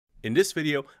In this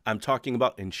video, I'm talking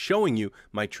about and showing you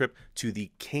my trip to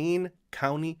the Kane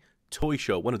County Toy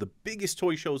Show, one of the biggest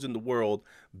toy shows in the world,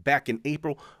 back in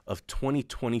April of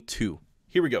 2022.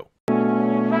 Here we go.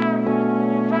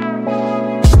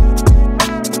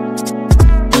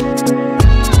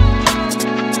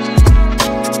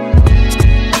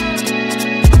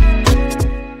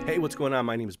 Hey, what's going on?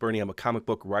 My name is Bernie. I'm a comic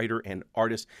book writer and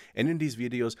artist, and in these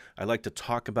videos, I like to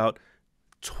talk about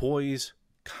toys,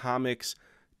 comics,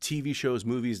 TV shows,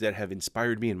 movies that have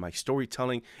inspired me in my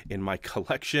storytelling, in my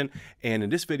collection. And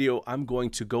in this video, I'm going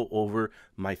to go over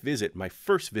my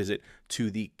first visit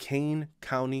to the Kane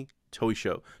County Toy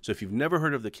Show. So if you've never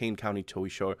heard of the Kane County Toy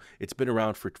Show, it's been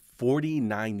around for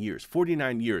 49 years.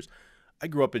 49 years. I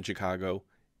grew up in Chicago.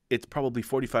 It's probably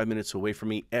 45 minutes away from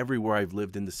me everywhere I've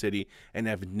lived in the city, and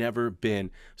I've never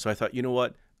been. So I thought, you know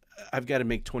what? I've got to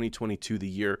make 2022 the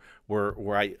year where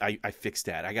I fix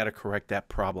that. I got to correct that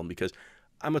problem because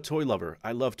I'm a toy lover.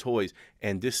 I love toys,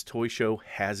 and this toy show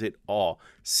has it all.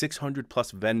 600 plus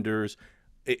vendors.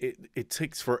 It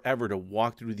takes forever to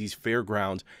walk through these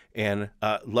fairgrounds, and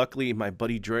luckily my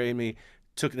buddy Dre and me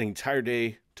took the entire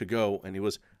day to go, and it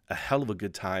was a hell of a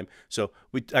good time. So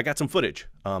I got some footage,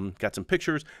 got some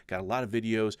pictures, got a lot of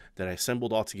videos that I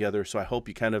assembled all together. So I hope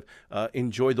you kind of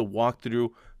enjoy the walkthrough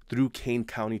through Kane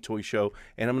County Toy Show,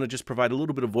 and I'm going to just provide a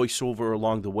little bit of voiceover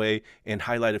along the way and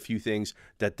highlight a few things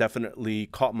that definitely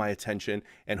caught my attention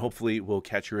and hopefully will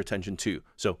catch your attention too.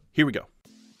 So here we go.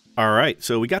 All right,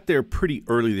 so we got there pretty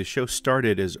early. The show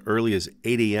started as early as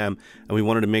 8 a.m. and we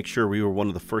wanted to make sure we were one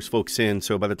of the first folks in.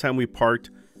 So by the time we parked,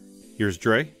 here's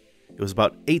Dre. It was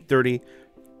about 8:30,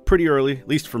 pretty early, at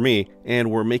least for me,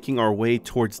 and we're making our way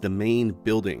towards the main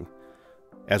building.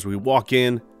 As we walk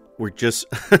in, we're just,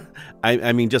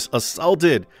 I mean, just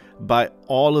assaulted by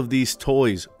all of these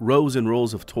toys, rows and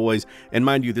rows of toys. And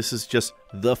mind you, this is just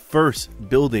the first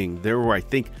building. There were, I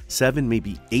think, 7,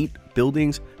 maybe 8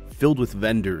 buildings filled with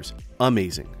vendors.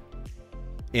 Amazing.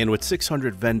 And with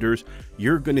 600 vendors,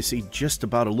 you're going to see just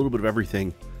about a little bit of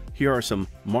everything. Here are some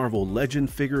Marvel Legend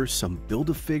figures, some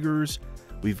Build-A-Figures.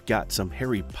 We've got some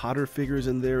Harry Potter figures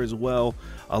in there as well.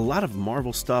 A lot of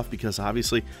Marvel stuff because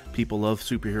obviously people love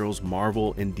superheroes,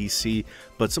 Marvel and DC.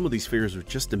 But some of these figures are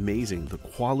just amazing. The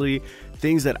quality,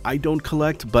 things that I don't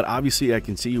collect, but obviously I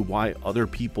can see why other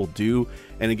people do.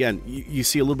 And again, you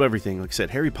see a little bit of everything. Like I said,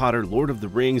 Harry Potter, Lord of the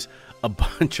Rings, a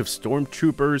bunch of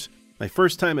Stormtroopers. My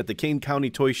first time at the Kane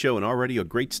County Toy Show and already a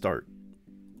great start.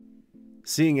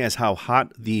 Seeing as how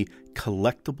hot the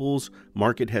collectibles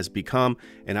market has become,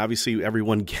 and obviously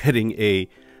everyone getting a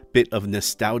bit of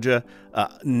nostalgia,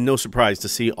 no surprise to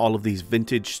see all of these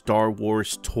vintage Star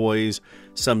Wars toys,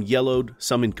 some yellowed,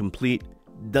 some incomplete,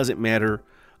 doesn't matter.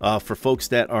 For folks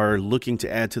that are looking to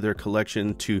add to their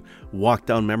collection, to walk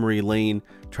down memory lane,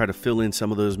 try to fill in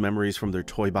some of those memories from their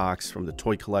toy box, from the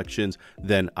toy collections,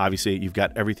 then obviously you've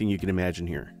got everything you can imagine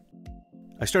here.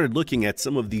 I started looking at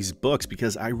some of these books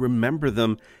because I remember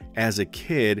them as a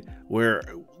kid where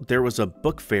there was a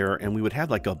book fair and we would have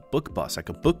like a book bus, like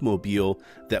a bookmobile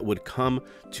that would come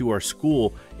to our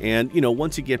school. And, you know,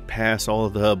 once you get past all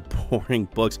of the boring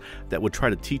books that would try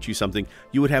to teach you something,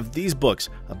 you would have these books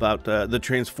about the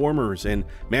Transformers and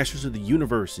Masters of the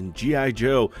Universe and G.I.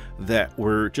 Joe that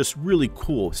were just really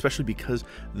cool, especially because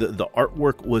the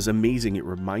artwork was amazing. It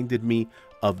reminded me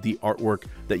of the artwork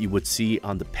that you would see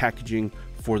on the packaging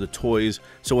for the toys.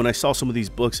 So when I saw some of these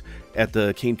books at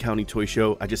the Kane County Toy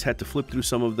Show, I just had to flip through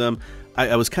some of them.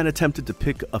 I was kind of tempted to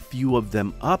pick a few of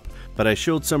them up, but I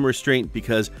showed some restraint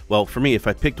because, well, for me, if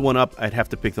I picked one up, I'd have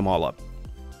to pick them all up.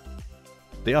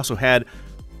 They also had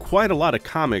quite a lot of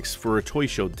comics for a toy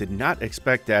show. Did not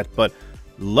expect that, but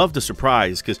loved the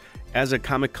surprise because as a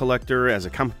comic collector, as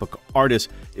a comic book artist,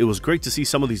 it was great to see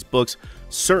some of these books.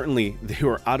 Certainly, they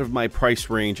were out of my price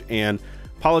range, and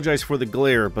apologize for the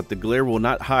glare, but the glare will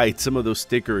not hide some of those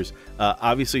stickers.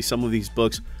 Obviously, some of these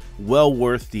books, well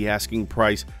worth the asking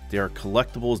price. They are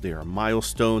collectibles, they are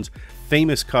milestones,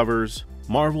 famous covers,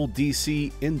 Marvel,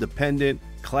 DC, independent,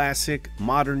 classic,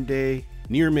 modern day,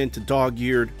 near mint to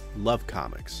dog-eared, love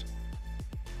comics.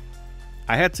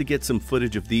 I had to get some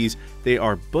footage of these. They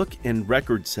are book and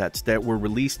record sets that were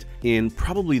released in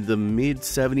probably the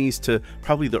mid-70s to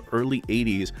probably the early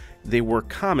 80s. They were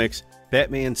comics,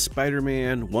 Batman,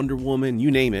 Spider-Man, Wonder Woman,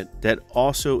 you name it, that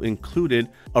also included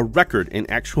a record, an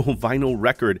actual vinyl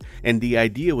record. And the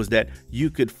idea was that you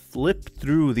could flip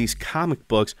through these comic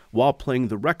books while playing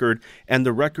the record, and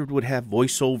the record would have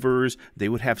voiceovers, they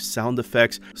would have sound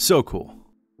effects. So cool.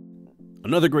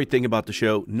 Another great thing about the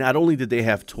show, not only did they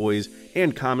have toys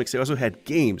and comics, they also had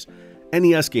games,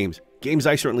 NES games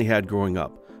I certainly had growing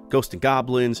up. Ghosts and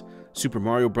Goblins, Super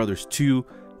Mario Bros. 2,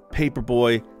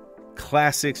 Paperboy,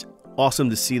 classics. Awesome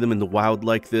to see them in the wild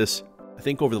like this. I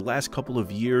think over the last couple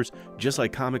of years, just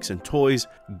like comics and toys,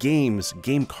 game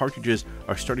cartridges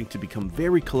are starting to become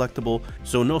very collectible,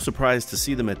 so no surprise to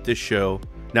see them at this show.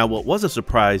 Now, what was a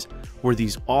surprise were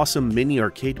these awesome mini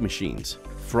arcade machines.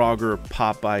 Frogger,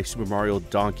 Popeye, Super Mario,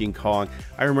 Donkey Kong.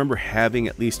 I remember having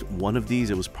at least one of these.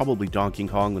 It was probably Donkey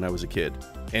Kong when I was a kid.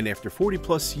 And after 40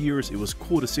 plus years, it was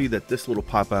cool to see that this little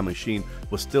Popeye machine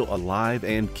was still alive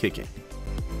and kicking.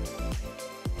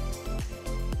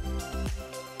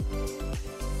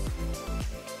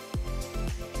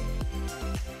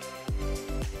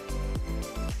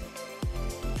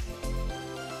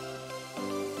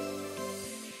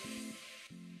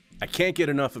 I can't get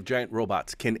enough of giant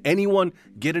robots. Can anyone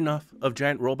get enough of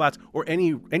giant robots, or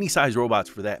any size robots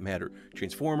for that matter?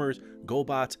 Transformers,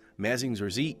 GoBots,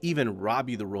 Mazinger Z, even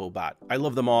Robbie the Robot. I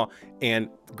love them all, and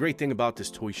the great thing about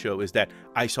this toy show is that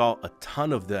I saw a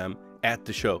ton of them at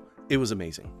the show. It was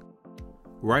amazing.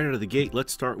 Right out of the gate,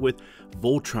 let's start with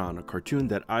Voltron, a cartoon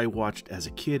that I watched as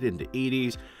a kid in the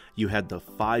 80s. You had the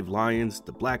 5 lions,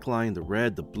 the black lion, the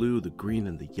red, the blue, the green,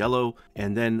 and the yellow.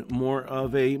 And then more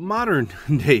of a modern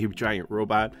day giant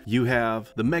robot. You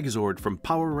have the Megazord from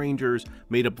Power Rangers,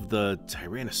 made up of the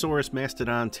Tyrannosaurus,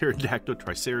 Mastodon, Pterodactyl,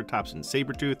 Triceratops, and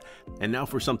Sabretooth. And now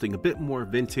for something a bit more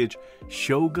vintage,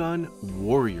 Shogun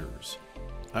Warriors.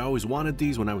 I always wanted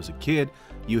these when I was a kid.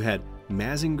 You had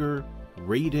Mazinger,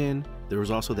 Raiden, there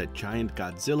was also that giant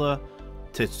Godzilla,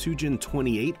 Tetsujin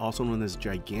 28, also known as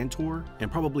Gigantor, and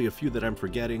probably a few that I'm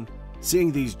forgetting.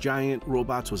 Seeing these giant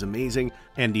robots was amazing,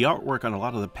 and the artwork on a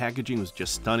lot of the packaging was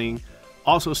just stunning.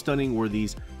 Also stunning were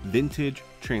these vintage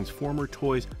Transformer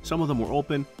toys. Some of them were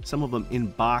open, some of them in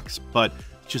box, but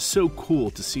just so cool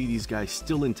to see these guys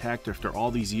still intact after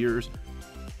all these years.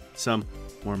 Some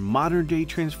more modern day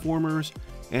Transformers,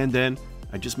 and then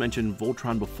I just mentioned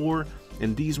Voltron before.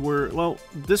 And these were, well,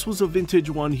 this was a vintage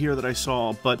one here that I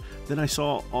saw, but then I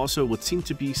saw also what seemed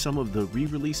to be some of the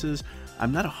re-releases.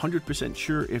 I'm not 100%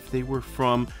 sure if they were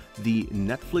from the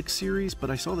Netflix series,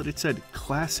 but I saw that it said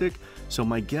classic, so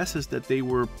my guess is that they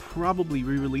were probably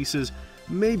re-releases,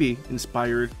 maybe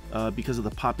inspired because of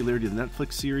the popularity of the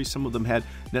Netflix series. Some of them had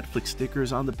Netflix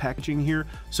stickers on the packaging here.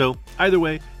 So either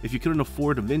way, if you couldn't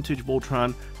afford a vintage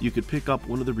Voltron, you could pick up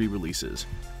one of the re-releases.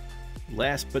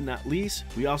 Last but not least,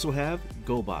 we also have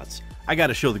GoBots. I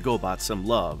gotta show the GoBots some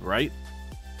love, right?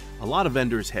 A lot of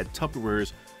vendors had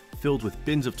Tupperwares filled with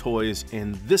bins of toys,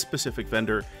 and this specific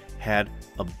vendor had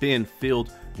a bin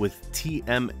filled with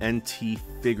TMNT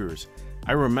figures.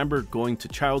 I remember going to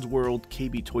Child's World,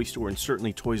 KB Toy Store, and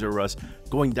certainly Toys R Us,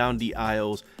 going down the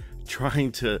aisles,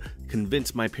 trying to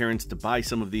convince my parents to buy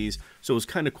some of these. So it was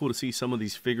kind of cool to see some of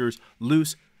these figures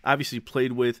loose, obviously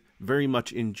played with, very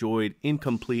much enjoyed,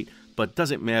 incomplete, but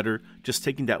doesn't matter. Just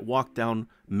taking that walk down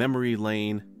memory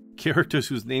lane. Characters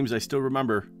whose names I still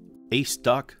remember: Ace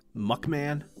Duck,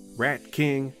 Muckman, Rat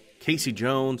King, Casey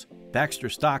Jones, Baxter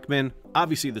Stockman,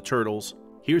 obviously the Turtles.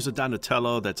 Here's a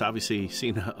Donatello that's obviously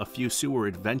seen a few sewer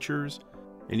adventures.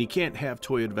 And you can't have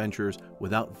toy adventures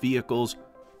without vehicles.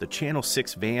 The Channel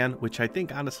 6 van, which I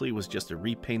think honestly was just a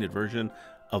repainted version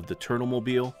of the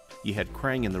Turtlemobile. You had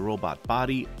Krang in the robot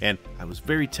body, and I was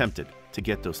very tempted to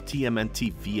get those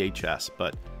TMNT VHS,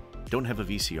 but don't have a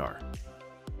VCR.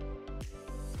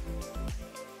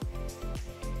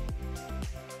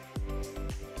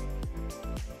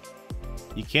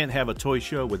 You can't have a toy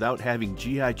show without having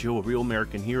G.I. Joe, a real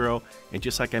American hero, and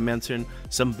just like I mentioned,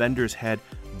 some vendors had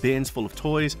bins full of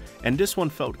toys, and this one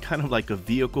felt kind of like a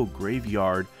vehicle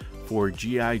graveyard for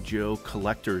G.I. Joe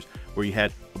collectors, where you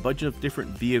had a bunch of different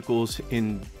vehicles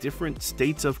in different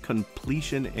states of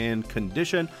completion and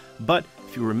condition. But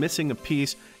if you were missing a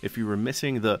piece, if you were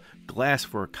missing the glass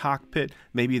for a cockpit,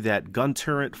 maybe that gun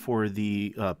turret for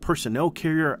the personnel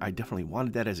carrier, I definitely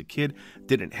wanted that as a kid,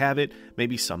 didn't have it,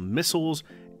 maybe some missiles,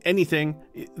 anything,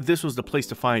 this was the place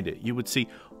to find it. You would see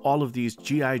all of these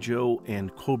G.I. Joe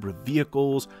and Cobra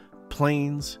vehicles,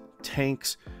 planes,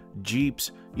 tanks,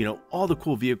 Jeeps, you know, all the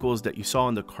cool vehicles that you saw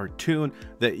in the cartoon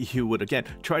that you would, again,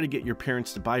 try to get your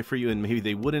parents to buy for you, and maybe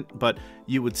they wouldn't, but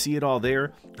you would see it all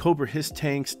there. Cobra, his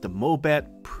tanks, the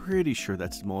Mobat, pretty sure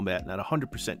that's the Mobat, not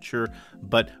 100% sure,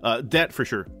 but that for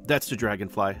sure, that's the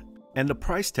Dragonfly. And the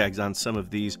price tags on some of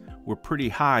these were pretty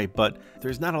high, but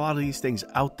there's not a lot of these things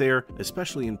out there,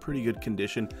 especially in pretty good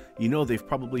condition. You know they've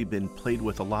probably been played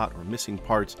with a lot or missing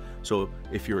parts. So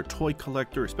if you're a toy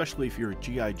collector, especially if you're a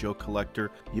G.I. Joe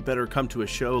collector, you better come to a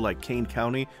show like Kane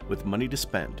County with money to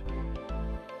spend.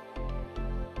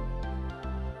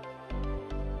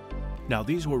 Now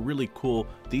these were really cool.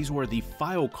 These were the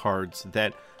file cards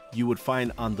that you would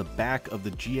find on the back of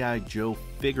the G.I. Joe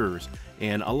figures.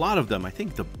 And a lot of them, I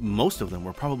think most of them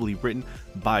were probably written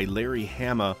by Larry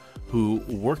Hama, who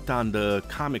worked on the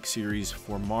comic series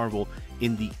for Marvel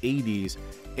in the 80s.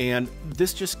 And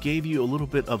this just gave you a little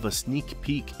bit of a sneak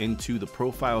peek into the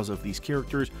profiles of these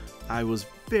characters. I was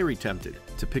very tempted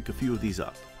to pick a few of these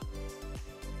up.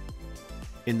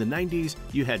 In the 90s,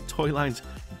 you had toy lines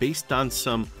based on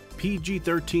some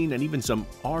PG-13 and even some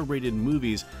R-rated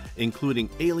movies, including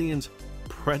Aliens,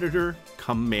 Predator,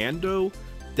 Commando,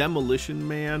 Demolition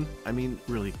Man, I mean,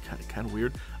 really kind of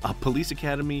weird, Police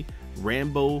Academy,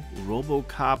 Rambo,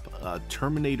 RoboCop,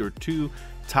 Terminator 2,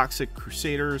 Toxic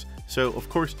Crusaders. So, of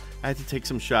course, I had to take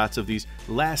some shots of these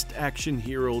last action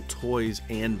hero toys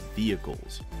and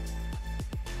vehicles.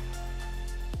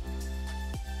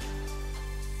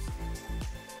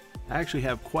 I actually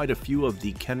have quite a few of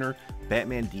the Kenner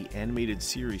Batman the Animated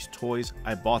Series toys.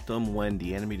 I bought them when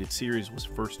the animated series was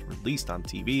first released on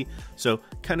TV, so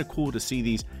kind of cool to see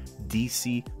these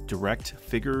DC Direct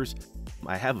figures.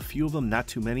 I have a few of them, not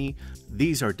too many.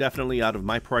 These are definitely out of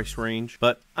my price range,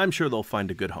 but I'm sure they'll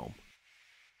find a good home.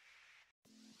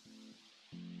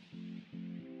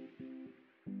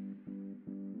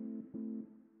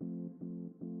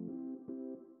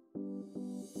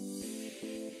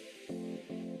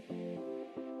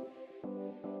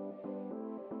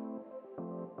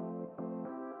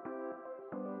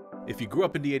 If you grew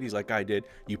up in the 80s like I did,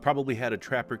 you probably had a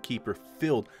Trapper Keeper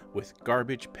filled with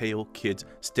Garbage Pail Kids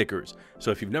stickers.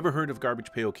 So if you've never heard of Garbage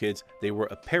Pail Kids, they were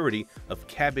a parody of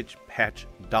Cabbage Patch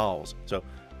Dolls. So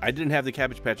I didn't have the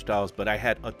Cabbage Patch Dolls, but I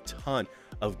had a ton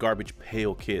of Garbage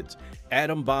Pail Kids.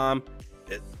 Atom Bomb,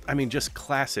 I mean, just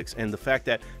classics. And the fact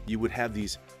that you would have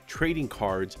these trading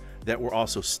cards that were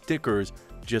also stickers,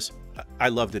 just, I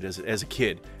loved it as a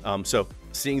kid. So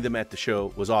seeing them at the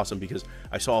show was awesome because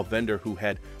I saw a vendor who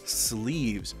had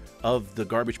sleeves of the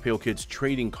Garbage Pail Kids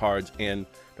trading cards, and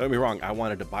don't get me wrong, I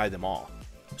wanted to buy them all.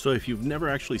 So if you've never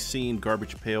actually seen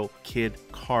Garbage Pail Kid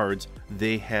cards,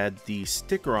 they had the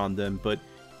sticker on them, but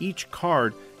each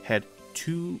card had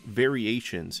two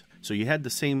variations. So you had the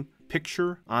same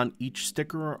picture on each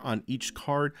sticker on each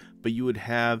card, but you would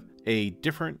have a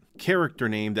different character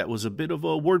name that was a bit of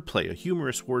a wordplay, a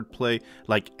humorous wordplay,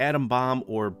 like Atom Bomb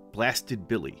or Blasted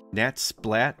Billy, Nat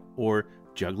Splat or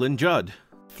Jugglin' Judd,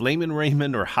 Flamin'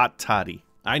 Raymond or Hot Toddy.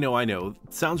 I know,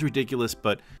 it sounds ridiculous,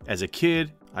 but as a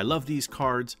kid, I love these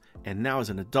cards, and now as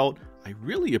an adult, I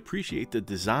really appreciate the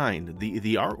design.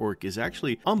 The artwork is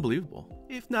actually unbelievable,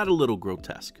 if not a little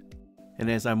grotesque. And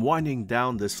as I'm winding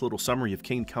down this little summary of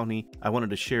Kane County, I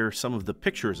wanted to share some of the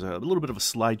pictures, a little bit of a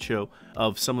slideshow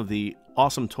of some of the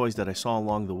awesome toys that I saw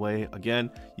along the way.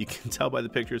 Again, you can tell by the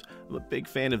pictures, I'm a big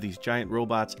fan of these giant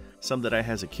robots, some that I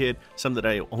had as a kid, some that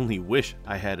I only wish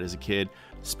I had as a kid.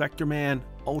 Spectre-Man,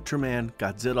 Ultraman,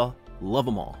 Godzilla, love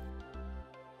them all.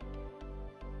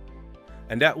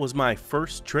 And that was my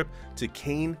first trip to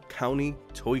Kane County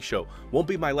Toy Show. Won't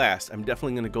be my last. I'm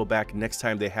definitely going to go back next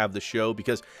time they have the show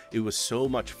because it was so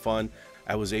much fun.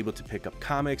 I was able to pick up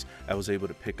comics. I was able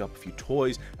to pick up a few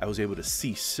toys. I was able to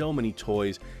see so many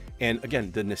toys. And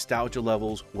again, the nostalgia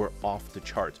levels were off the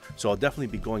charts. So I'll definitely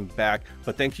be going back.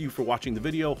 But thank you for watching the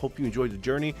video. Hope you enjoyed the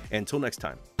journey. And until next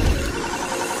time.